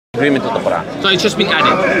agreement with the Qur'an. So it's just been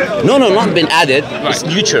added? No, not been added. Right. It's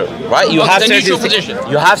neutral, right? You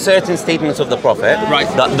have certain statements of the Prophet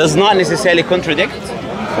that does not necessarily contradict,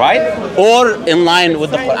 right? Or in line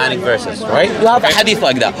with the Quranic verses, right? You have a hadith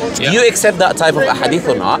like that. Do you accept that type of a hadith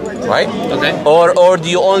or not, right? Okay. Or do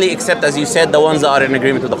you only accept, as you said, the ones that are in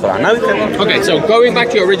agreement with the Quran? Now we can. Okay, so going back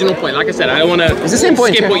to your original point, like I said, I don't want to skip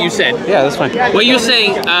what you said. Yeah, that's fine. What you're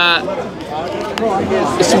saying,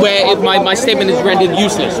 it's where my statement is rendered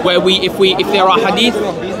useless. Where if there are hadith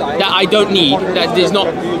that I don't need, that is not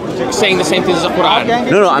saying the same thing as the Quran.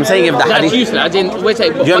 No, I'm saying if the hadith. That's useless. As in,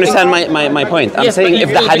 do you understand my point? I'm saying if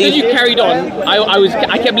the hadith. Because you carried on,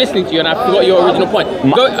 I kept listening to you and I forgot your original point.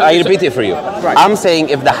 I repeat it for you. Right. I'm saying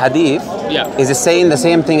if the hadith is saying the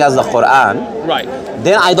same thing as the Quran, right,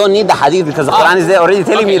 then I don't need the hadith because the Quran is there already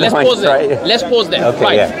telling me the point. Let's pause there. Okay,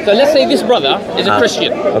 right. So let's say this brother is a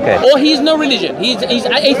Christian. Okay. Or he's no religion. He's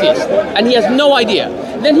an atheist and he has no idea.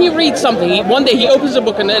 Then he reads something. One day he opens a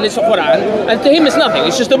book and it's the Quran, and to him it's nothing.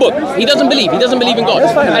 It's just a book. He doesn't believe. He doesn't believe in God.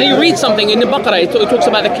 And he reads something in the Baqarah. It talks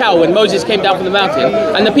about the cow when Moses came down from the mountain,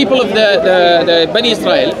 and the people of the Bani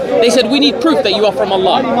Israel, they said, "We need proof that you are from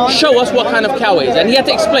Allah. Show us what kind of cow it is." And he had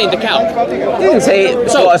to explain the cow. He didn't say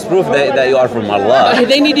show us proof that you are from Allah.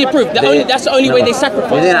 They needed proof. That's the only way they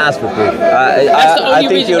sacrifice. They didn't ask for proof. That's the only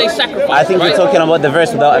reason they sacrifice. I think you're talking about the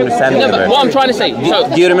verse without understanding the verse. What I'm trying to say.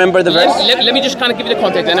 Do you remember the verse? Let me just kind of give you the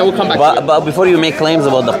context, and then we'll come back. But before you make claims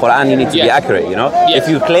about the Quran, you need to be accurate, you know? If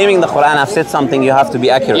you're claiming the Quran have said something, you have to be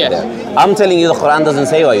accurate there. I'm telling you the Quran doesn't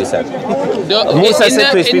say what you said. Musa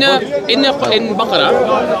said to his people. In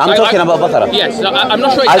Baqarah. I'm talking about Baqarah. Yes, I'm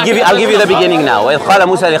not sure exactly. I'll give you the beginning now. وَإِذْ قَالَ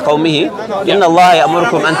مُوسَى لِقَوْمِهِ إِنَّ اللَّهَ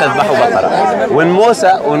يَأْمُرُكُمْ أَن تَذْبَحُوا بَقَرَةً.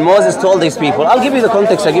 When Moses told these people, I'll give you the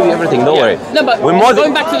context, I'll give you everything, don't worry. No, but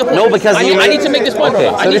going back to the point. No, because I need to make this point.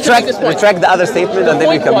 Okay, so retract the other statement and then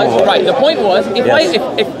we can move on. Right, the point was,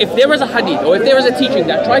 if there is a hadith or if there is a teaching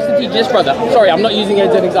that tries to teach this brother, sorry, I'm not using it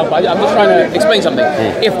as an example, I'm just trying to explain something.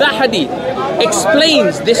 If that hadith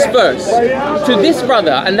explains this verse to this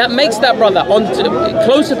brother and that makes that brother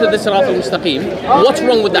closer to the Sirat al-Mustaqim, what's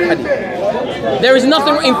wrong with that hadith? There is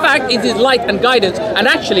nothing. In fact, it is light and guidance. And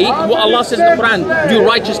actually, what Allah says in the Quran, do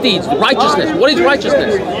righteous deeds. Righteousness. What is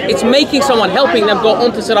righteousness? It's making someone, helping them go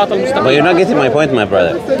onto Sirat al-Mustaqim. But you're not getting my point, my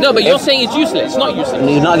brother. No, but you're saying it's useless. It's not useless.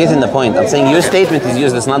 You're not getting the point. I'm saying your statement is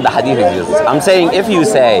useless, not the hadith is useless. I'm saying if you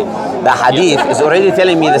say the hadith is already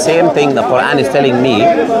telling me the same thing the Quran is telling me,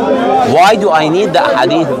 why do I need the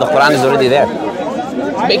hadith if the Quran is already there?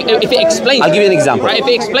 If it explains, I'll give you an example. Right, if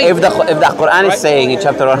it explains, if the Quran is saying in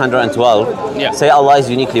chapter 112, say Allah is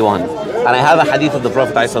uniquely one, and I have a hadith of the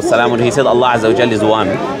Prophet ﷺ where he said Allah Azza wa Jalla is one.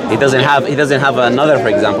 He doesn't have another, for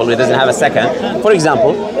example. He doesn't have a second. For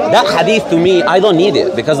example, that hadith to me, I don't need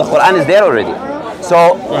it because the Quran is there already.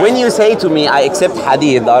 So when you say to me, I accept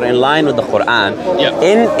hadith that are in line with the Quran,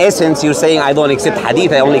 in essence, you're saying I don't accept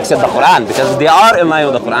hadith, I only accept the Quran because they are in line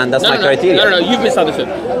with the Quran. That's my criteria. No, you've misunderstood.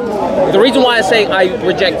 The reason why I say I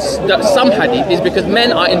reject some hadith is because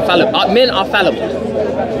men are infallible. Men are fallible.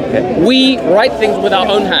 Okay. We write things with our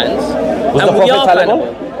own hands. Was the Prophet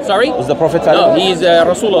fallible? Sorry? Was the Prophet fallible? No, he is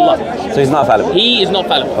Rasulullah. So he's not fallible? He is not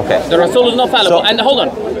fallible. Okay. The Rasul is not fallible. And hold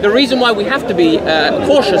on. The reason why we have to be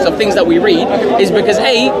cautious of things that we read is because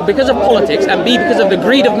A, because of politics, and B, because of the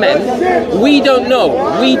greed of men. We don't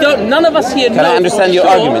know. None of us here know. Can I understand your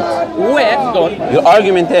argument? Go on. Your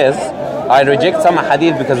argument is, I reject some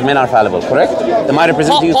hadith because men are fallible, correct? Am I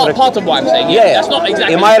representing you correctly? Part of what I'm saying. Yeah. That's not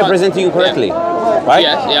exactly. Am I representing you correctly? Right?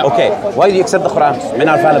 Yeah. Okay. Why do you accept the Quran? Men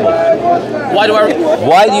are fallible.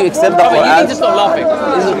 Why do you accept the Quran? You need to stop laughing.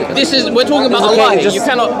 We're talking about Allah. You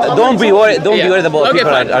cannot. Don't be worried. Don't be worried about what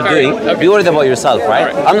people are doing. Be worried about yourself,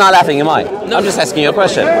 right? I'm not laughing, am I? No. I'm just asking you a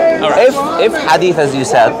question. If hadith, as you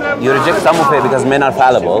said, you reject some of it because men are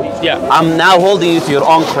fallible. I'm now holding you to your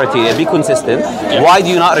own criteria. Be consistent. Why do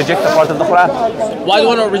you not reject a part of the Quran? Why do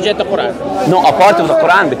you not reject the Quran? No, a part of the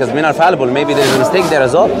Quran because men are fallible. Maybe there's a mistake there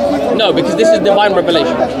as well. No, because this is divine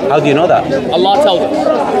revelation. How do you know that? Allah tells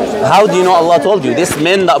us. How do you know Allah told you? These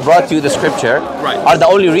men that brought you the scripture are the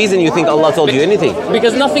only reason you think Allah told you anything.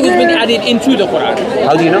 Because nothing has been added into the Quran.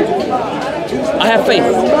 How do you know? I have faith.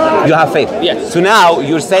 You have faith? Yes. So now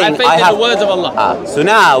you're saying I have faith in the words of Allah. So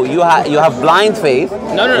now you have blind faith.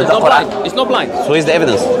 No, it's not blind. It's not blind. So here's the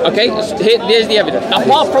evidence. Okay, there's the evidence.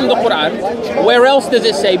 Apart from the Quran, where else does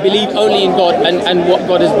it say believe only in God and what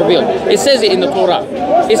God has revealed? It says it in the Torah.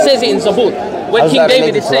 It says it in Zabur. Where King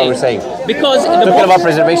David is saying. Because the talking about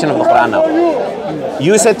preservation of the Quran now.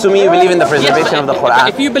 You said to me you believe in the preservation of the Qur'an.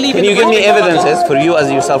 If you believe Can you give me evidences for you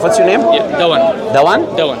as yourself? What's your name? Yeah, Dawan.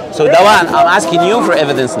 Dawan? Dawan. So Dawan, I'm asking you for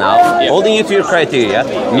evidence now, holding you to your criteria.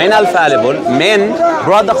 Men are fallible. Men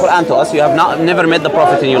brought the Qur'an to us. You have never met the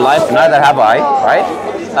Prophet in your life, neither have I,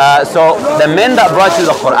 right? So the men that brought you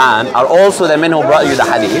the Qur'an are also the men who brought you the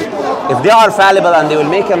Hadith. If they are fallible and they will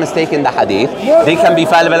make a mistake in the Hadith, they can be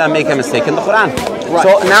fallible and make a mistake in the Qur'an. Right.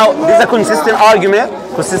 So now this is a consistent argument,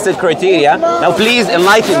 consistent criteria. Now please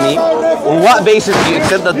enlighten me. On what basis do you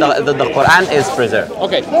accept that the Qur'an is preserved?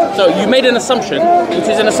 Okay, so you made an assumption, which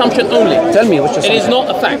is an assumption only. Tell me which assumption. It is not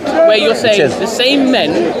a fact, where you're saying the same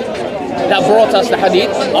men that brought us the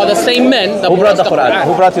Hadith are the same men that brought us the Qur'an.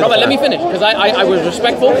 Who brought you the Qur'an? Let me finish, because I was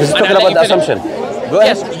respectful. He's talking about the assumption. Go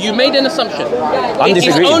ahead. Yes, you made an assumption. I'm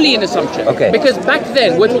disagreeing. It's only an assumption. Okay. Because back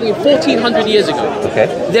then, we're talking 1400 years ago. Okay.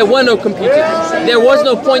 There were no computers. There was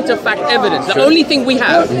no point of fact evidence. The only thing we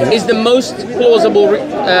have is the most plausible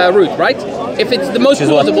route, right? If it's the most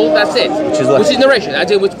plausible, that's it. Which is what? Which is narration, as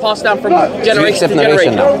it was passed down from generation to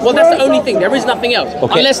generation. Well, that's the only thing. There is nothing else.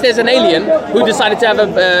 Okay. Unless there's an alien who decided to have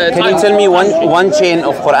a Can you tell me one chain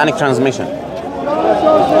of Quranic transmission?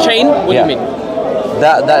 Chain? What do you mean?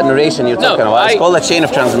 That narration you're talking about, it's called a chain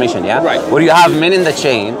of transmission, yeah? Right. Where you have men in the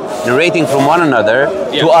chain narrating from one another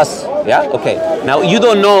to us, yeah? Okay. Now, you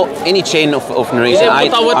don't know any chain of narration.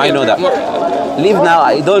 I know that. Leave now.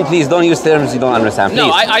 Please don't use terms you don't understand. Please. No,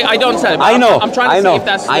 I don't understand. I know. I'm trying to see if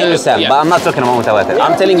that's I understand, but I'm not talking about mutawatir.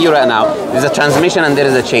 I'm telling you right now, there's a transmission and there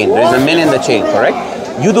is a chain. There is a men in the chain, correct?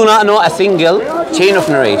 You do not know a single chain of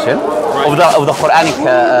narration of the Quranic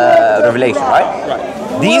revelation, right?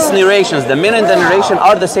 These narrations, the men in the narration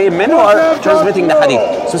are the same men who are transmitting the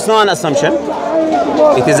Hadith. So it's not an assumption.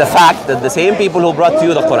 It is a fact that the same people who brought to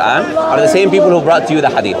you the Qur'an are the same people who brought to you the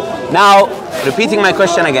Hadith. Now, repeating my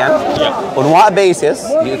question again, on what basis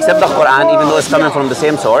you accept the Qur'an even though it's coming from the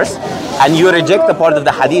same source, and you reject the part of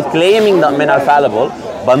the Hadith claiming that men are fallible,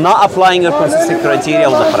 but not applying your consistent criteria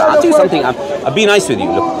of the Qur'an? I'll tell you something, I'll be nice with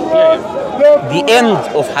you. Look. The end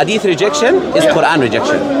of Hadith rejection is Qur'an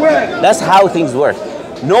rejection. That's how things work.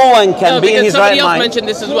 No one can be in his right mind. Somebody else mentioned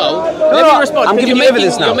this as well. Let me respond. I'm giving you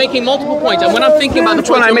evidence now. You're making multiple points, and when I'm thinking about the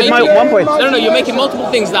point, I made my one point. No, you're making multiple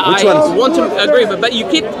things that I want to agree with, but you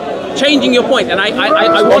keep changing your point, and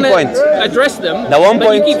I want to address them. The one but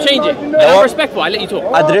point. You keep changing. I'm respectful. I let you talk.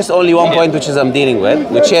 Address only one point, which is I'm dealing with,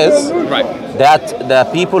 which is that the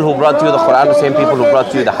people who brought you the Quran, the same people who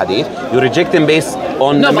brought you the Hadith, you reject them based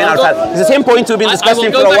on the men are fat. It's the same point we've been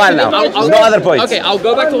discussing for a while now. There's no other point. Okay, I'll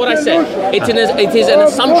go back to what I said. It is an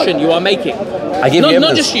assumption you are making. I give you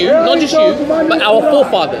not just you, but our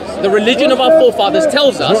forefathers. The religion of our forefathers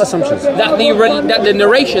tells us that the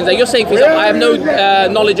narrations that you're saying, for example, I have no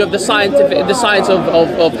knowledge of the science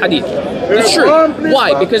of Hadith. It's true.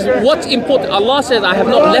 Why? Because what's important, Allah says, I have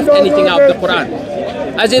not left anything out of the Quran.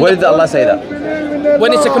 As in where did Allah say that?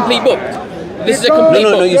 When it's a complete book. This is a complete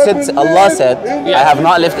book. No, you said, Allah said, I have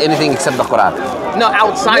not left anything except the Quran. No,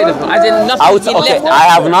 outside of it. As in nothing left. I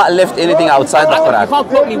have not left anything outside the Quran. You can't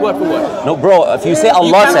quote me word for word. No, bro, if you say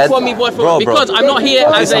Allah said... You can't quote me word for word, because I'm not here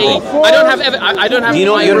as a... I don't have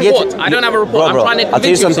my report. I don't have a report. I'm trying to I'll tell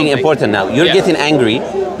you something important now. You're getting angry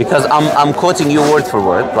because I'm quoting you word for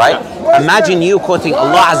word, right? Imagine you quoting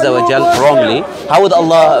Allah Azza wa Jal wrongly. How would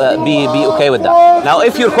Allah be okay with that? Now,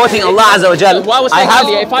 if you're quoting Allah Azza wa Jal, I have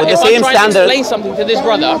with the same standard... explain something to this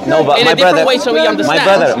brother in a different way so he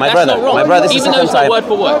understands. My brother, this is the second time. Word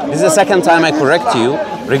for word. This is the second time I correct you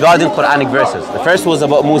regarding Quranic verses. The first was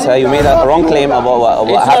about Musa. You made a wrong claim about what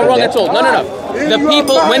happened. It's not wrong at all. No. The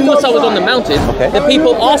people, when Musa was on the mountain, the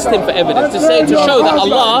people asked him for evidence to show that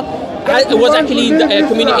Allah was actually in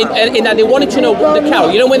that they wanted to know the cow.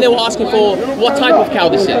 You know when they were asking for what type of cow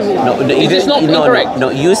this is? No, is this not incorrect? No,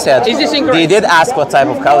 you said is this incorrect? They did ask what type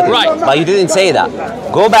of cow it is, right? But you didn't say that.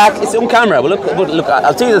 Go back. It's on camera. Look.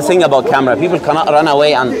 I'll tell you the thing about camera. People cannot run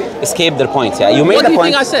away and escape their points. Yeah, you made the point. What do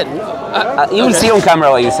you think I said? You will see on camera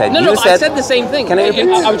what you said. No, I said the same thing. Can I repeat?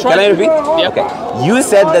 Can I repeat? Yeah. Okay. You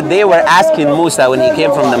said that they were asking Musa when he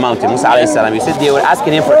came from the mountain, Musa alayhi salam. You said they were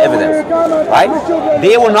asking him for evidence, right?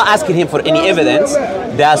 They were not asking him for any evidence.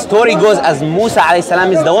 The story goes as Musa alayhi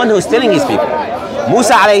salam is the one who's telling his people.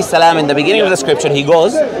 Musa alayhi salam in the beginning of the scripture he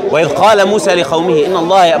goes وَإِذْ قَالَ مُوسَى لِقَوْمِهِ إِنَّ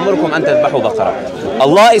اللَّهَ يَأْمُرُكُمْ أَن تَذْبَحُوا بَقَرَةً.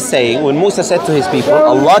 Allah is saying, when Musa said to his people,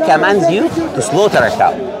 Allah commands you to slaughter a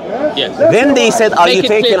cow. Yes. Then they said, are you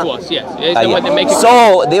taking...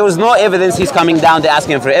 So there was no evidence he's coming down, they're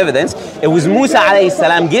asking for evidence. It was Musa alayhi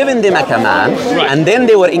salam giving them a command, and then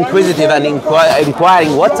they were inquisitive and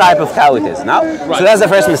inquiring what type of cow it is. Now, so that's the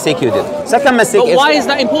first mistake you did. Second mistake is... why is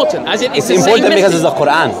that important? As it's important because it's the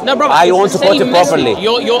Quran. No, brother, I want to quote it properly.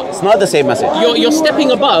 It's not the same message. You're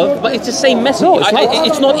stepping above, but it's the same message. No,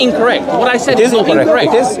 it's not incorrect. What I said is not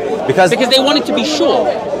incorrect. It is because they wanted to be sure.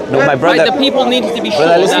 No, my brother. The people needed to be sure.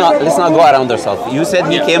 Brother, let's not go around ourselves. You said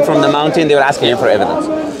he came from the mountain. They were asking him for evidence.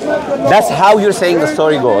 That's how you're saying the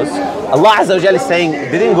story goes. Allah Azza wa Jalla is saying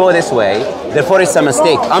didn't go this way. Therefore, it's a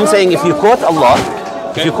mistake. I'm saying if you quote Allah.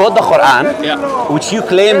 If you quote the Quran, which you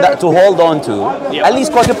claim that to hold on to, at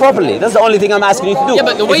least quote it properly. That's the only thing I'm asking you to do. Yeah,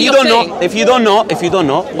 but the way if you don't know,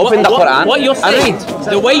 open the Quran. What you're saying,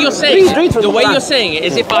 the way you're saying, you're saying it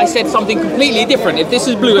is if I said something completely different. If this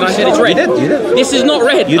is blue and I said it's red, you did. This is not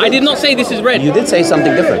red. I did not say this is red. You did say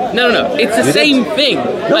something different. No. It's the same thing.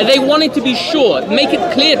 No. They wanted to be sure, make it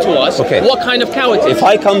clear to us what kind of cow it is. If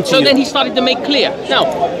I come to so then he started to make clear. Now,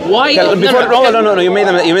 why? No. You made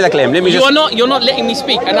a claim. Let me You're not letting me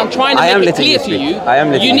speak, and I'm trying to make it clear to you. I am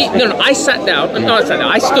letting you speak. I sat down.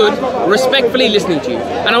 I stood respectfully listening to you,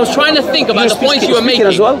 and I was trying to think about the points you were making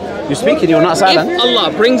as well. You're speaking. You're not silent. If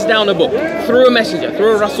Allah brings down a book through a messenger,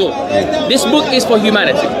 through a Rasul, this book is for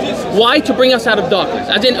humanity. Why? To bring us out of darkness.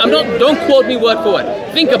 As in, don't quote me word for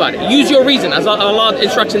word. Think about it. Use your reason, as Allah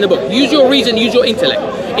instructs in the book. Use your reason. Use your intellect.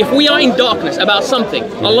 If we are in darkness about something,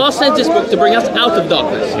 Allah sends this book to bring us out of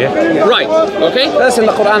darkness. Yeah. Right. Okay. That's in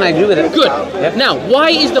the Quran. I agree with it. Good. Yeah. Now,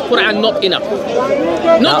 why is the Quran not enough?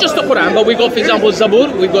 Not just the Quran, but we've got, for example,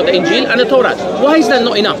 Zabur, we've got the Injil, and the Torah. Why is that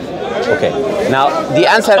not enough? Okay. Now, the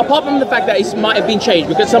answer... Apart from the fact that it might have been changed,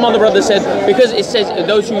 because some other brother said, because it says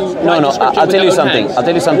those who... I'll tell you something.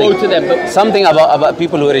 Woe to them. But something about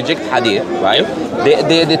people who reject hadith, right?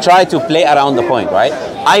 They try to play around the point, right?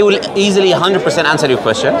 I will easily 100% answer your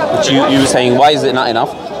question, which you were saying, why is it not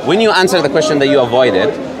enough? When you answer the question that you avoided,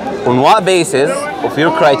 on what basis of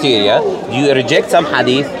your criteria do you reject some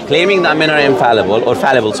hadith claiming that men are infallible, or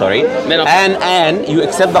fallible, sorry, and you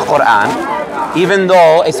accept the Quran, even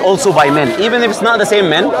though it's also by men, even if it's not the same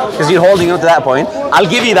men, because you're holding on to that point. I'll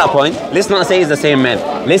give you that point. Let's not say it's the same men.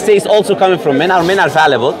 Let's say it's also coming from men, or men are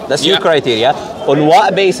fallible. That's your criteria. On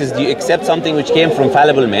what basis do you accept something which came from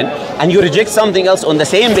fallible men, and you reject something else on the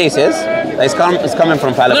same basis that is coming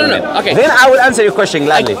from fallible men? Okay. Then I will answer your question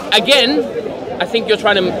gladly. Again, I think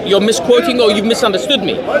you're misquoting, or you've misunderstood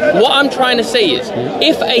me. What I'm trying to say is,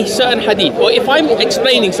 if a certain hadith, or if I'm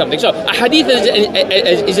explaining something, so a hadith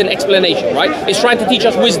is an explanation, right? It's trying to teach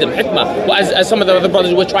us wisdom, hikmah, as some of the other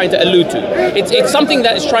brothers were trying to allude to. It's something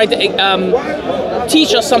that is trying to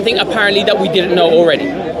teach us something apparently that we didn't know already.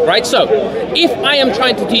 Right? So, if I am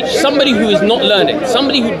trying to teach somebody who is not learned,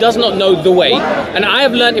 somebody who does not know the way, and I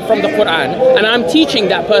have learned it from the Quran, and I'm teaching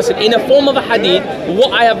that person in a form of a hadith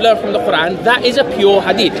what I have learned from the Quran, that is a pure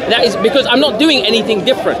hadith. That is because I'm not doing anything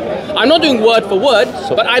different. I'm not doing word for word,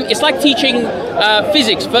 but it's like teaching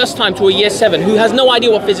physics first time to a year 7 who has no idea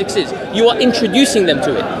what physics is. You are introducing them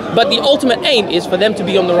to it. But the ultimate aim is for them to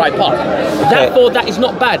be on the right path. Therefore, that is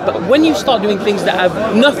not bad. But when you start doing things that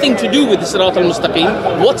have nothing to do with the Sirat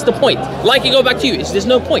al-Mustaqim, what's the point? Like you go back to you, there's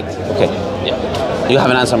no point. Okay. Yeah. You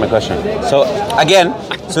haven't answered my question. So again,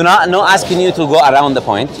 not asking you to go around the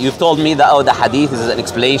point. You've told me that the hadith is an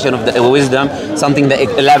explanation of the wisdom, something that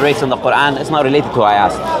elaborates on the Quran. It's not related to what I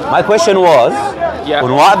asked. My question was,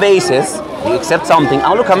 on what basis you accept something?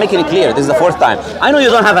 Oh look, I'm making it clear. This is the 4th time. I know you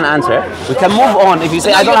don't have an answer. We can move on. If you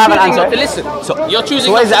say I don't have an answer, not to listen. So you're choosing.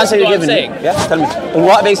 So what is the answer you're giving me? Yeah, tell me. On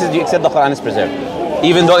what basis do you accept the Quran is preserved,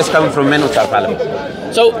 even though it's coming from men which are fallible?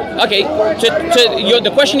 So, okay,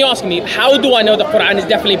 the question you're asking me, how do I know the Quran is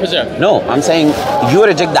definitely preserved? No, I'm saying you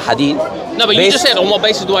reject the hadith. No, but you just said on what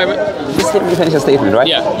basis do I... Just let me finish the statement, right?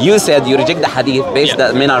 Yeah. You said you reject the hadith based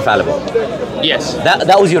that men are fallible. Yes.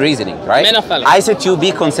 That was your reasoning, right? Men are fallible. I said to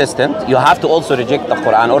be consistent, you have to also reject the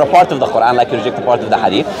Quran, or a part of the Quran like you reject a part of the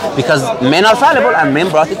hadith, because men are fallible and men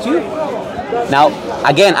brought it to you. Now,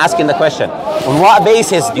 again, asking the question, on what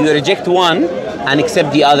basis do you reject one and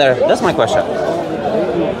accept the other? That's my question.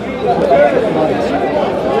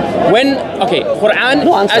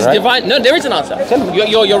 Quran as divine. No, there is an answer.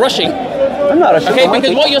 You're rushing. I'm not rushing. Okay,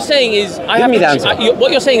 because what you're saying is I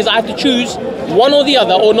have to choose one or the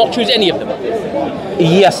other, or not choose any of them.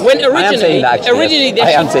 Yes. When originally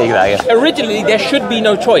there should be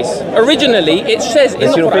no choice. Originally, it says in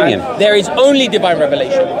the Quran there is only divine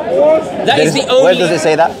revelation. That is the only. Where does it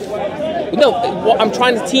say that? No, what I'm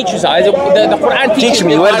trying to teach you, guys, the Qur'an teaches. Teach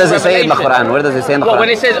me, where does it say in the Quran? Where does it say in the Quran? When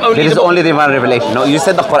it says only there is only divine revelation. No, you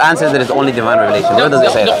said the Quran says there is only divine revelation. Where does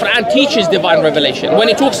it say that? The Quran teaches divine revelation. When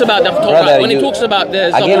it talks about the Torah, when it talks about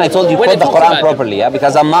the... Again, I told you quote the Quran properly, yeah?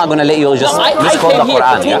 Because I'm not going to let you just misquote the Quran.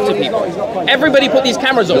 I came here to talk to people. Everybody put these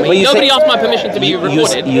cameras on me. Nobody asked my permission to be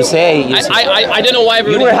recorded. You say... I don't know why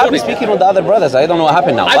everybody... You were happy speaking with the other brothers. I don't know what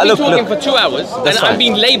happened now. I've been talking for 2 hours and I'm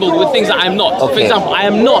being labelled with things that I'm not. For example, I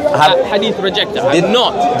am not a hadith rejecter. I'm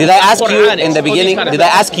not. Did I ask you in the beginning, did I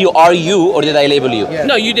ask you, are you, or did I label you?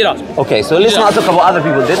 No, you did ask. Okay, so let's not talk about other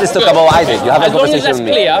people. Let's talk about what I did. You have a conversation with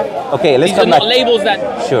me. Clear, okay, let's come back. Labels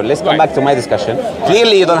that... Sure, let's come back to my discussion.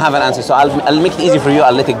 Clearly, you don't have an answer, so I'll make it easy for you.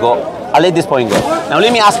 I'll let it go. I'll let this point go. Now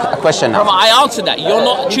let me ask a question now. I answered that. You're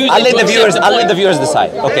not choosing. I'll let the viewers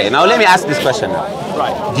decide. Okay, now let me ask this question now.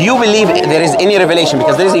 Right. Do you believe there is any revelation?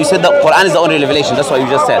 Because you said the Quran is the only revelation. That's what you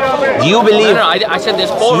just said. Do you believe? No, I said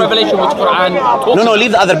there's 4 revelation which Quran talks No,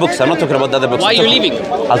 leave the other books. I'm not talking about the other books. Why are you leaving?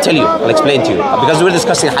 I'll tell you. I'll explain to you. Because we're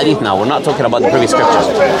discussing hadith now. We're not talking about the previous scriptures.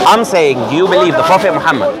 I'm saying, do you believe the Prophet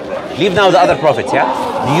Muhammad? Leave now the other prophets, yeah?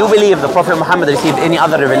 Do you believe the Prophet Muhammad received any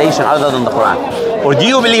other revelation other than the Quran? Or do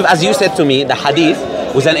you believe, as you said to me, the hadith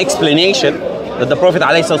was an explanation that the Prophet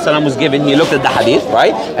ﷺ was given? He looked at the hadith,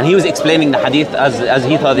 right? And he was explaining the hadith as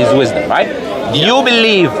he thought his wisdom, right? Do you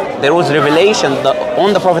believe there was revelation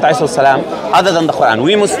on the Prophet ﷺ other than the Quran?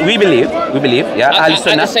 We believe, yeah? At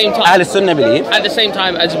the same time, Ahl Sunnah believe. At the same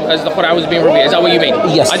time as the Quran was being revealed. Is that what you mean?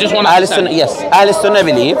 Yes. I just want to understand. Yes. Ahl Sunnah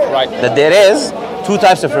believe that there is 2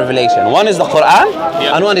 types of revelation. One is the Quran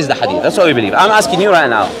and one is the hadith. That's what we believe. I'm asking you right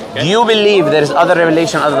now, do you believe there is other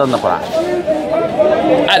revelation other than the Quran?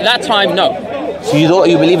 At that time, no. So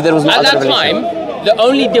you believe there was no other revelation? At that time, the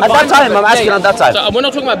only divine... At that time, I'm asking at that time. So we're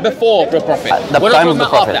not talking about before the Prophet. At the time of the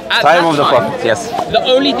Prophet. Time of the Prophet, yes. The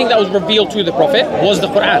only thing that was revealed to the Prophet was the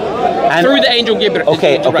Quran. And through the angel Gabriel.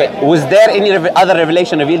 Okay. Was there any other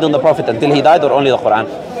revelation revealed on the Prophet until he died, or only the Quran?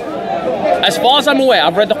 As far as I'm aware,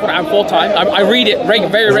 I've read the Quran 4 times. I read it very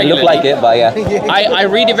regularly. Look like it, but yeah. I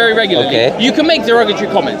read it very regularly. Okay. You can make derogatory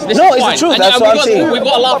comments. This no, is it's fine. the truth. That's what I'm saying. We've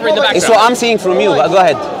got a laugher in the background. It's what I'm seeing from you. Go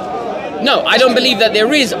ahead. No, I don't believe that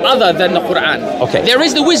there is other than the Quran. Okay. There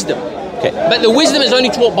is the wisdom. Okay. But the wisdom is only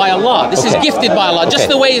taught by Allah. This is gifted by Allah, just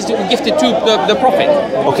the way it's gifted to the Prophet.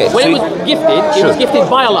 Okay. When it was gifted, it was gifted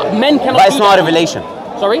by Allah. Men cannot. But it's not a revelation.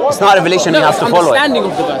 Sorry? It's not a revelation. You have to follow it. Understanding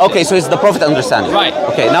of the verse. Okay, so it's the Prophet understanding. Right.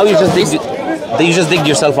 Okay. Now you just digged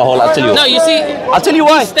yourself a hole. I'll tell you. No, you see. I'll tell you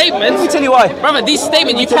why. These statements. Let me tell you why. Brother, these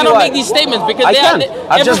statements, you cannot make these statements because I can.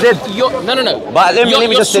 I just did. No. But let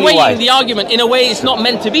me just tell you why. You're swaying the argument in a way it's not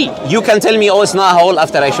meant to be. You can tell me, oh, it's not a hole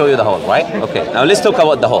after I show you the hole, right? Okay. Now let's talk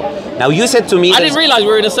about the hole. Now you said to me. I didn't realize we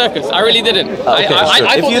were in a circus. I really didn't. Okay,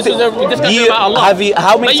 I thought this was a discussion about Allah.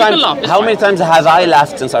 How many times have I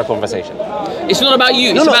laughed since our conversation? It's not about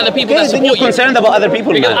you. It's about the people that support you. You're concerned about other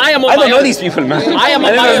people, man. I don't know these people, man. I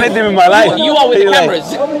never met them in my life. You are with the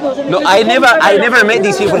cameras. No, I never met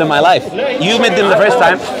these people in my life. You met them the first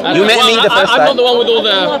time. You met me the first time. I'm not the one with all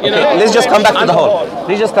the, Let's just come back to the hole.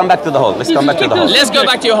 Let's come back to the hole. Let's go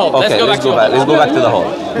back to your hole. Okay, let's go back to the hole.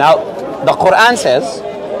 Now, the Quran says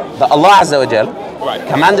that Allah Azza wa Jal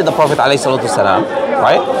commanded the Prophet ﷺ,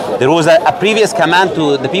 right? There was a previous command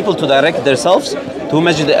to the people to direct themselves to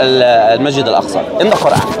Masjid al-Aqsa in the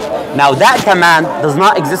Quran. Now that command does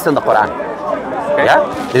not exist in the Quran. Okay.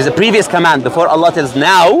 Yeah? There's a previous command before Allah tells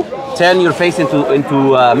now turn your face into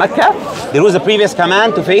Mecca. There was a previous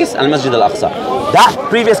command to face al-Masjid al-Aqsa. That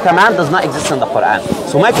previous command does not exist in the Quran.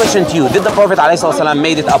 So my question to you, did the Prophet ﷺ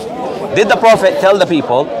made it up? Did the Prophet tell the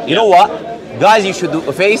people, you know what, guys, you should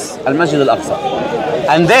face al-Masjid al-Aqsa?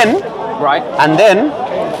 And then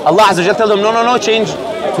Allah Azza wa Jalla tell them, no, change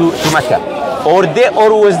to Mecca. Or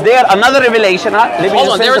was there another revelation? Hold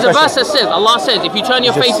on, there is a verse that says, Allah says, if you turn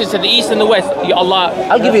your faces to the east and the west, Allah...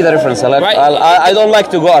 I'll give you the reference. I don't like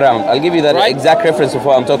to go around. I'll give you the exact reference of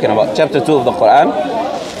what I'm talking about. Chapter 2 of the Quran,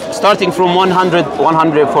 starting from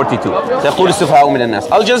 142.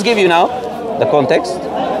 I'll just give you now the context,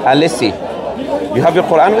 and let's see. You have your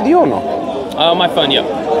Quran with you or no? My phone, yeah.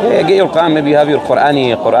 Yeah, get your Quran. Maybe you have your Quran,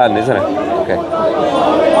 isn't it? Okay.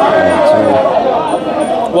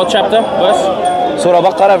 What chapter? Verse? Surah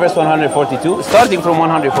Baqarah, verse 142. Starting from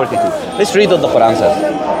 142. Let's read what the Quran says.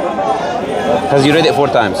 Because you read it 4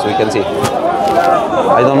 times, so we can see.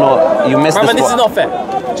 I don't know. You missed this is not fair.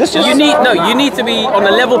 You need to be on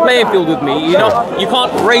a level playing field with me. You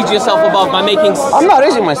can't raise yourself above by making I'm not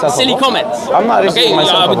raising myself silly above. Comments. I'm not raising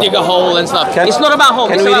myself above. Dig a hole and stuff. It's not about hole,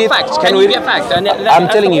 it's about facts. Can you get facts? I'm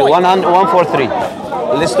telling you, 143.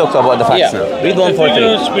 Let's talk about the facts now. Read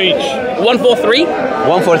 143. 143?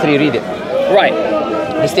 143, read it. Right.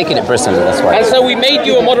 He's taking it personally, that's why. And so we made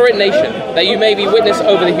you a moderate nation, that you may be witness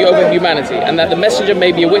over humanity, and that the messenger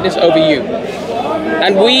may be a witness over you.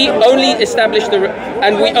 And we only establish the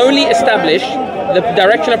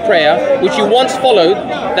direction of prayer, which you once followed,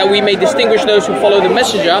 that we may distinguish those who follow the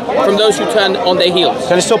messenger from those who turn on their heels.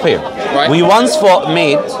 Can I stop here? Right. We once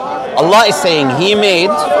made, Allah is saying He made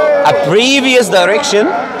a previous direction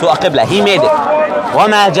to a qibla. He made it.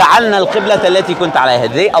 وَمَا جَعَلْنَا الْقِبْلَةَ الَّتِي كُنْتَ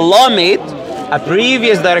عَلَيْهَا. Allah made a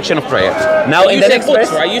previous direction of prayer. Now in the next verse,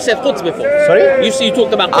 right? You said Quds before. Sorry? You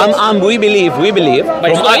talked about Quds. We believe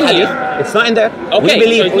But from our hadith. It's not in there. Okay, we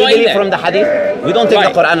believe from the hadith. We don't take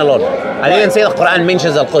the Quran alone. I didn't say the Quran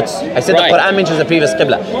mentions Al-Quds. I said the Quran mentions the previous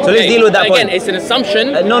qibla. So let's deal with that point. Again, it's an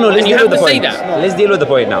assumption. No, let's deal with the point. Let's deal with the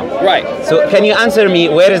point now. Right. So can you answer me,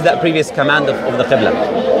 where is that previous command of the qibla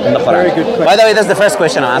in the Quran? Very good question. By the way, that's the first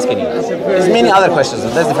question I'm asking you. There's many other questions.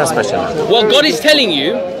 That's the first question. Well, God is telling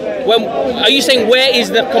you. Are you saying where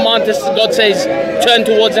is the command that God says turn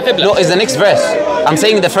towards the qibla? No, it's the next verse. I'm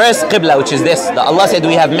saying the first qibla, which is this. That Allah said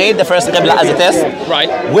we have made the first qibla as a test. Right.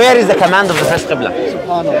 Where is the command of the first qibla?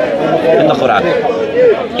 In the Quran.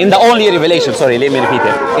 In the only revelation. Sorry, let me repeat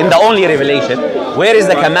it. In the only revelation, where is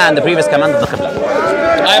the command, the previous command of the qibla?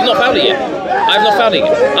 I have not found it yet.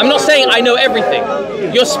 I'm not saying I know everything.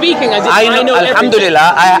 You're speaking as if I know everything.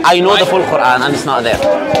 Alhamdulillah, I know the full Quran and it's not there.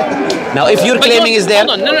 Now, if you're claiming is there,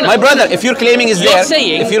 my brother, if you're claiming is there,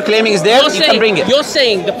 you can bring it. You're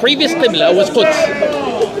saying the previous qibla was Quds.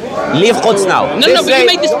 Leave Quds now. No, but you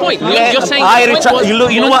made this point. You're saying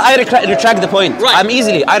you know what? I retract the point. Right.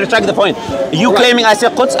 I retract the point. You claiming I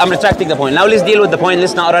said Quds, I'm retracting the point. Now let's deal with the point.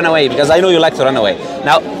 Let's not run away because I know you like to run away.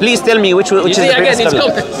 Now, please tell me which is the previous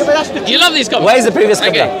qibla. You love these comments. Where is the previous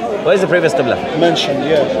qibla? Where is the previous qibla? Mentioned,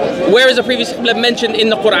 yeah. Where is the previous qibla mentioned in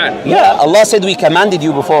the Quran? Yeah, Allah said we commanded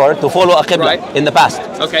you before to follow a qibla in the past.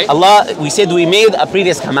 Okay. We said we made a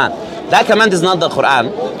previous command. That command is not the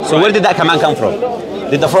Quran. So where did that command come from?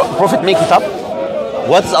 Did the Prophet make it up?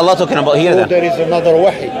 What's Allah talking about here then? There is another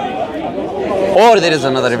wahi. Or there is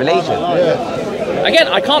another revelation. Yeah. Again,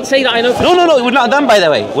 I can't say that I know. No, we're not done by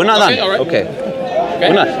the way. We're not done. All right. Okay.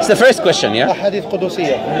 We're not. It's the first question, yeah? Hadith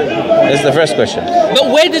Qudusiyya. It's the first question. But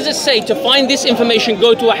where does it say to find this information,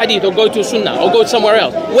 go to a hadith or go to a sunnah or go somewhere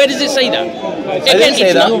else? Where does it say that?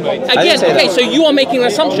 Again, so you are making an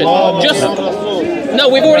assumption. No,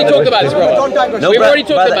 we've already talked about this, bro. We've already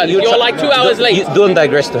talked about it. You're like 2 hours late. Don't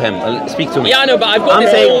digress to him. Speak to me. Yeah, I know, but I've got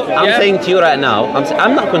I'm saying to you right now,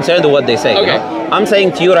 I'm not concerned with what they say. Okay. I'm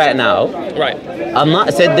saying to you right now. Right. I'm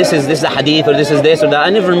not said this is a hadith or this is this or that. I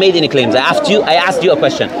never made any claims. I asked you a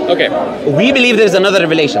question. Okay. We believe there's another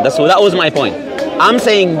revelation. That was my point. I'm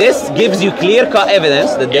saying this gives you clear-cut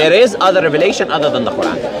evidence that there is other revelation other than the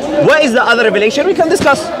Quran. What is the other revelation? We can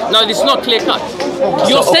discuss. No, it's not clear-cut.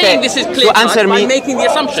 You're saying this is clear-cut by making the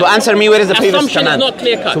assumption. So answer me, where is the previous command? Assumption is not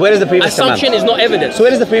clear-cut. So where is the previous command? Assumption is not evidence. So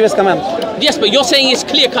where is the previous command? Yes, but you're saying it's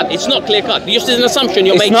clear-cut. It's not clear-cut. This is an assumption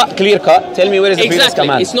you're making. It's not clear-cut. Tell me where is the previous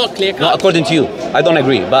command? It's not clear-cut. Not according to you. I don't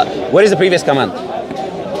agree. But where is the previous command?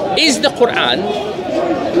 Is the Quran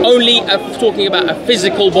only talking about a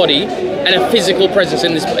physical body and a physical presence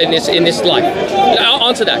in this life? I'll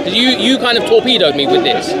answer that because you kind of torpedoed me with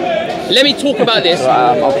this. Let me talk about this.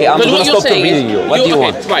 Okay, I'm going to stop torpedoing you. What do you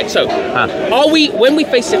want? Right, so when we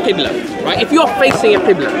face a qibla, right? If you're facing a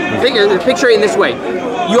qibla, picture it in this way.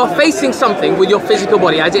 You are facing something with your physical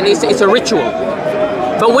body, as in it's a ritual.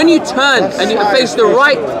 But when you turn and you face the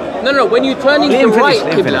right, when you turn into the right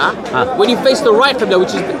qibla, when you face the right qibla,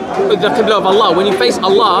 which is the qibla of Allah, when you face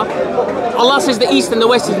Allah, Allah says the east and the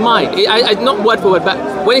west is mine. Not word for word, but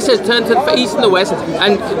when He says turn to the east and the west,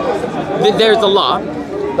 and there's Allah.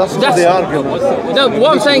 That's the argument. No,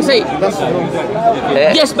 what I'm saying,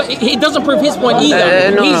 yes, but it doesn't prove his point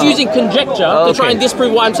either. He's using conjecture to try and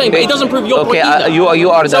disprove what I'm saying, but it doesn't prove your point either. You are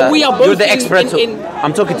you're the expert.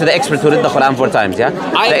 I'm talking to the expert who read the Quran 4 times, yeah?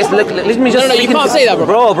 Let me just... No, you can't say that,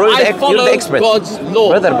 bro. Bro, you're the expert. God's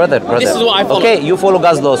law. Brother. This is what I follow. Okay, you follow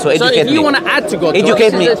God's law, so educate me. So if you want to add to God's law...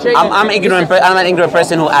 Educate me. I'm an ignorant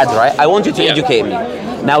person who adds, right? I want you to educate me.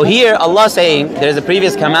 Now here, Allah saying there is a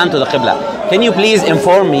previous command to the qibla. Can you please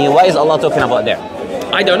inform me what is Allah talking about there?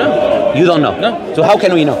 I don't know. You don't know? No. So how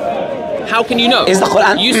can we know? How can you know? Is the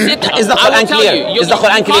Quran is the Quran clear? Is the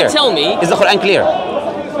Quran clear? Can't tell me. Is the Quran clear?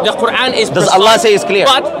 The Quran is Does Allah say it's clear?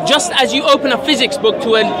 But just as you open a physics book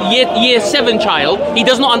to a year 7 child, he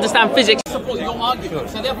does not understand physics. Support your argument.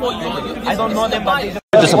 So therefore, I don't know them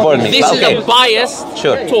to support me. This is a biased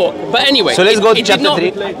talk. But anyway, so let's go to chapter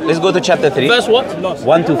 3. Let's go to chapter 3. Verse what?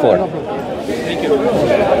 1 to 4. Thank you.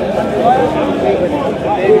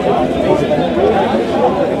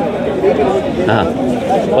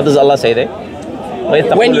 What does Allah say there?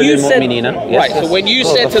 when you said, right, so when you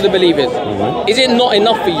said to the believers, is it not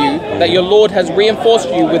enough for you that your Lord has reinforced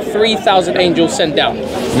you with 3,000 angels sent down?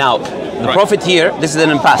 Now, the Prophet here, this is in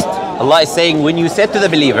the past. Allah is saying, when you said to the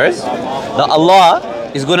believers that Allah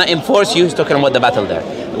is going to enforce you, he's talking about the battle there.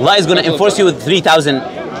 Allah is going to enforce you with 3,000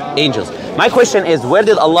 angels. My question is, where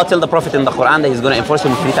did Allah tell the Prophet in the Quran that he's going to enforce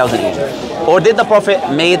him with 3,000 angels? Or did the Prophet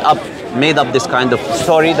made up this kind of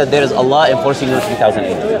story that there is Allah enforcing you with 3,000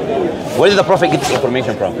 angels? Where did the Prophet get this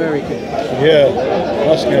information from? Very good. Yeah,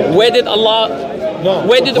 that's good. Where did Allah... No.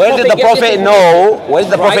 Where did the Prophet know? Where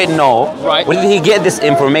did the Prophet know? Right. Where did he get this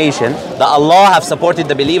information that Allah have supported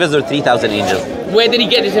the believers with 3,000 angels? Where did he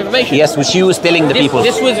get this information? Yes, which he was telling the people.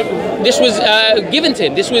 This was given to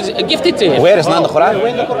him. This was gifted to him. Where is not in the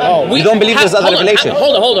Quran? We don't believe there's other revelation.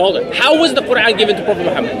 Hold on. How was the Quran given to Prophet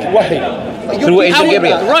Muhammad? Through Angel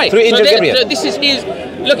Gabriel. Right. Through Angel Gabriel. So this is his.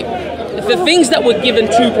 Look, the things that were given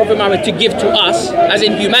to Prophet Muhammad to give to us, as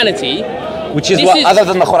in humanity. Which is what, other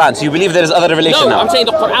than the Quran? So you believe there is other revelation now? No, I'm saying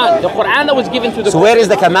the Quran. The Quran that was given to the. So where is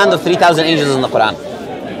the command of 3,000 angels in the Quran?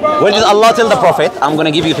 Where did Allah tell the Prophet, I'm going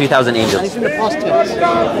to give you 3,000 angels? It's in the past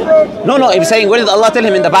tense. No, I'm saying, where did Allah tell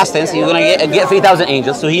him in the past tense, he's going to get 3,000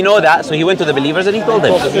 angels? So he know that, so he went to the believers and he told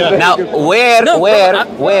them. Now, where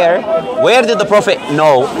did the Prophet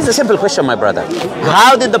know? This is a simple question, my brother.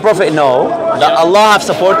 How did the Prophet know that Allah have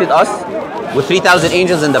supported us with 3,000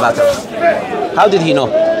 angels in the battle? How did he know?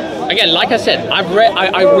 Again, like I said, I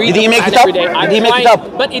read. Did he make it up? Did he make it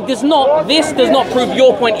up? But it does not. This does not prove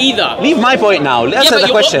your point either. Leave my point now. Answer the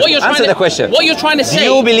question. Answer the question. What you're trying to say?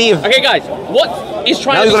 Do you believe? Okay, guys. What is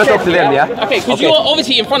trying? Now you're going to talk to them, yeah? Okay, because you're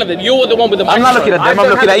obviously in front of them. You're the one with the microphone. I'm not looking at them. I'm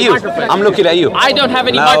looking at you. I'm looking at you. I don't have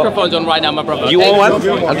any microphones on right now, my brother. You want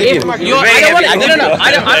one? I'll give you. No.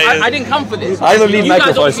 I didn't come for this. I don't need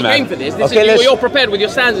microphones, man. You came for this. You're prepared with your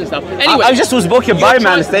stands and stuff. Anyway, I just was spoken by,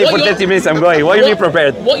 man. Stay for 30 minutes. I'm going. Why are you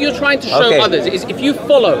prepared? What you're trying to show others is if you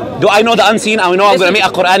follow. Do I know the unseen? I know I'm going to meet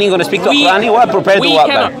a Qur'ani, going to speak to a Qur'ani. What prepared to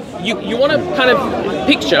what? You want to kind of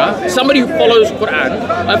picture somebody who follows Qur'an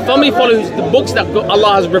and somebody follows the books that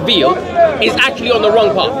Allah has revealed is actually on the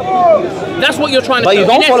wrong path. That's what you're trying to. But you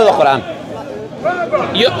don't follow the Qur'an.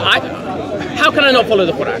 How can I not follow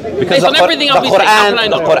the Quran? Because the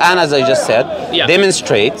Quran, as I just said,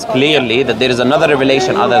 demonstrates clearly that there is another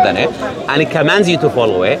revelation other than it, and it commands you to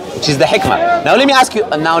follow it, which is the hikmah. Now let me ask you.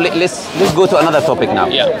 Now let's go to another topic now,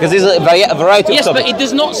 because there's a variety of topics. Yes, but it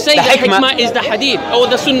does not say the hikmah is the hadith or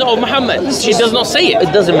the sunnah of Muhammad. It does not say it.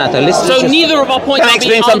 It doesn't matter. So neither of our points. Can I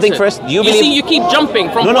explain something first? Do you believe? You see, you keep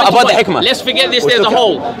jumping from. No, about the hikmah. Let's forget this. There's a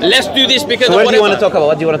hole. Let's do this because. So what do you want to talk about?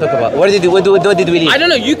 What do you want to talk about? What did we leave? I don't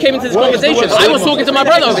know. You came into this conversation. I was talking to my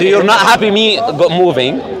brother. So you're not happy me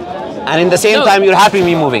moving, and in the same time you're happy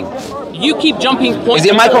me moving. You keep jumping points.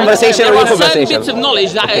 Is it my conversation or your conversation? There are certain bits of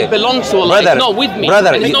knowledge that belongs to Allah. It's not with me.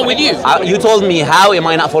 Brother, it's not with you. You told me, how am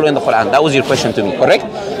I not following the Quran? That was your question to me, correct?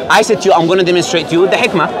 I said to you, I'm going to demonstrate to you the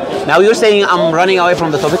hikmah. Now you're saying I'm running away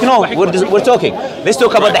from the topic. No, we're talking. Let's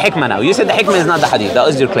talk about the hikmah now. You said the hikmah is not the hadith. That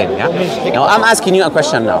was your claim, yeah? Now I'm asking you a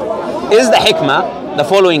question now. Is the hikmah the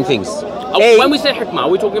following things? When we say hikmah, are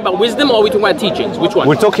we talking about wisdom or are we talking about teachings? Which one?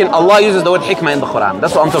 We're talking, Allah uses the word hikmah in the Quran.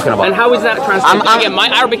 That's what I'm talking about. And how is that translated? Again, my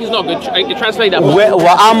Arabic is not good. Translate that.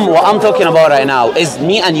 What I'm talking about right now is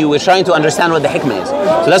me and you, we're trying to understand what the hikmah is.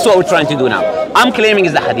 So that's what we're trying to do now. I'm claiming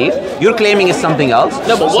is the hadith. You're claiming is something else.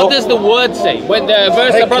 No, but what does the word say? When the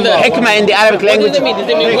verse, brother. Hikmah in the Arabic language. What does it mean? Does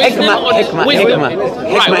it mean wisdom or wisdom?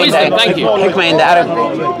 Right, wisdom. Thank you. Hikmah in the Arabic.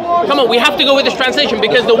 Come on, we have to go with this translation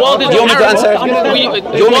because the world is an Arab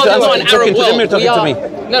world. You want me to answer? Me.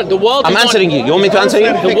 No, the world. I'm answering you. You want me to answer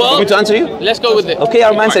you? The world. You want me to answer you? Let's go with it. Okay,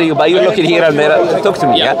 I'm answering you, but you're looking here and there. Talk to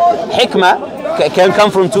me. Yeah. Hikmah can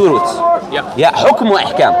come from two roots. Yeah. Hukm wa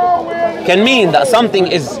ihkam can mean that something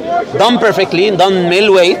is done perfectly, done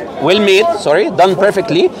done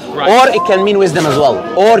perfectly, or it can mean wisdom as well,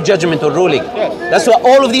 or judgment or ruling. That's what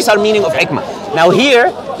all of these are meaning of hikmah. Now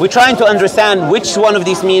here we're trying to understand which one of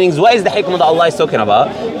these meanings. What is the hikmah that Allah is talking about?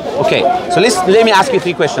 Okay, so let me ask you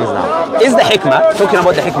three questions now. Is the hikmah, talking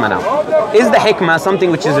about the hikmah now, is the hikmah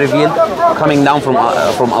something which is revealed, coming down from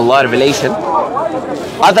Allah, revelation,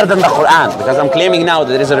 other than the Qur'an? Because I'm claiming now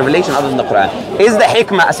that there is a revelation other than the Qur'an. Is the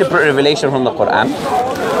hikmah a separate revelation from the Qur'an?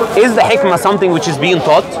 Is the hikmah something which is being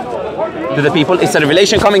taught? to the people. It's a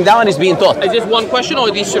revelation coming down and it's being taught. Is this one question or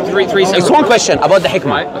are these three separate? It's one question about the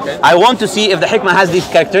hikmah. Right, okay. I want to see if the hikmah has these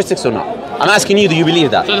characteristics or not. I'm asking you, do you believe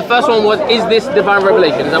that? So the first one was, is this divine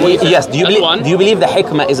revelation? Is that what you said? Yes. Do you believe the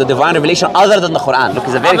hikmah is a divine revelation other than the Quran? Look,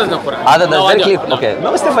 it's a very Other than the Quran. Other than No, very I clear. don't. No. Okay.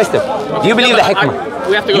 No, step by step. Do you believe the hikmah?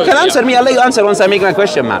 We have to go. You can answer me. I'll let you answer once I make my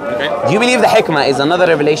question, man. Okay. Do you believe the hikmah is another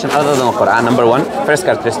revelation other than the Quran? Number one, first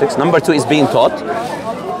characteristics. Number two is being taught.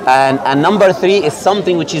 And number three is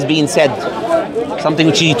something which is being said. Something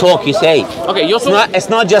which you talk, you say. Okay, it's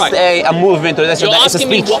not just a movement or this or that. It's a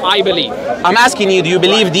speech. You're asking me what I believe. I'm asking you, do you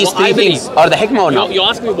believe these three things are the hikmah or not? You're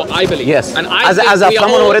asking me what I believe. Yes. And as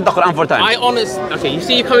someone who read the Quran 4 times. Okay, you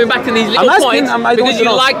see you're coming back to these little points because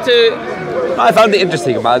you like to... I found it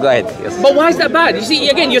interesting, but go ahead. Yes. But why is that bad? You see,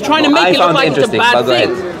 again, you're trying to make it look like it's a bad thing.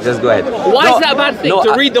 Just go ahead. Why is that a bad thing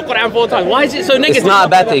to read the Quran 4 times? Why is it so negative? It's not a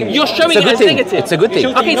bad thing. You're showing it as negative. It's a good thing.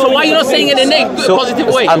 Okay, so why are you not saying it in a positive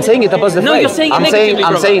way? I'm saying it a positive way. No, you're saying it negatively,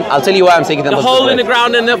 I'll tell you why I'm saying it in a positive way. The hole in the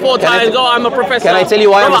ground and the 4 times, I'm a professor. Can I tell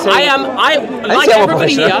you why I'm saying it?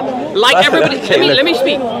 Like everybody here, let me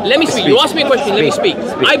speak. You asked me a question, let me speak.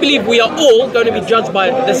 I believe we are all going to be judged by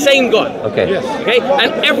the same God. Okay. Okay?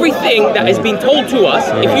 And everything that has been told to us,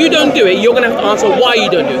 if you don't do it, you're going to have to answer why you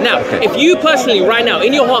don't do it. Now, if you personally, right now,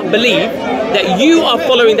 in your heart believe that you are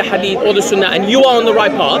following the hadith or the sunnah and you are on the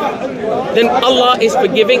right path, then Allah is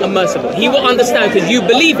forgiving and merciful. He will understand because you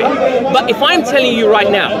believe it. But if I'm telling you right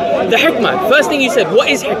now, the hikmah, first thing you said, what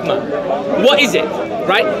is hikmah? What is it?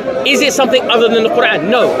 Right? Is it something other than the Quran?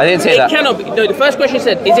 No. I didn't say that. It cannot be. No, the first question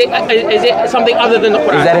said, is it something other than the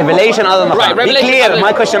Quran? Is that revelation other than the Quran? Right, Be clear.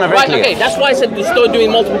 My question is very clear. Okay, that's why I said we start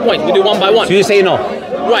doing multiple points. We do one by one. So you say no?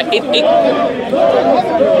 Right.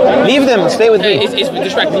 Leave them. Stay with me. It's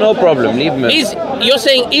distracting. No problem. Leave them. You're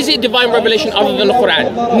saying, is it divine revelation other than the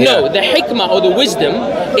Quran? No. The hikmah or the wisdom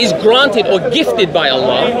is granted or gifted by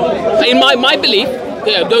Allah. In my belief,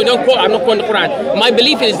 don't quote, I'm not quoting the Quran. My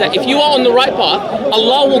belief is that if you are on the right path,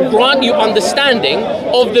 Allah will grant you understanding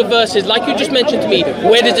of the verses. Like you just mentioned to me,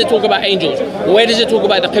 where does it talk about angels? Where does it talk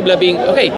about the Qibla being... Okay,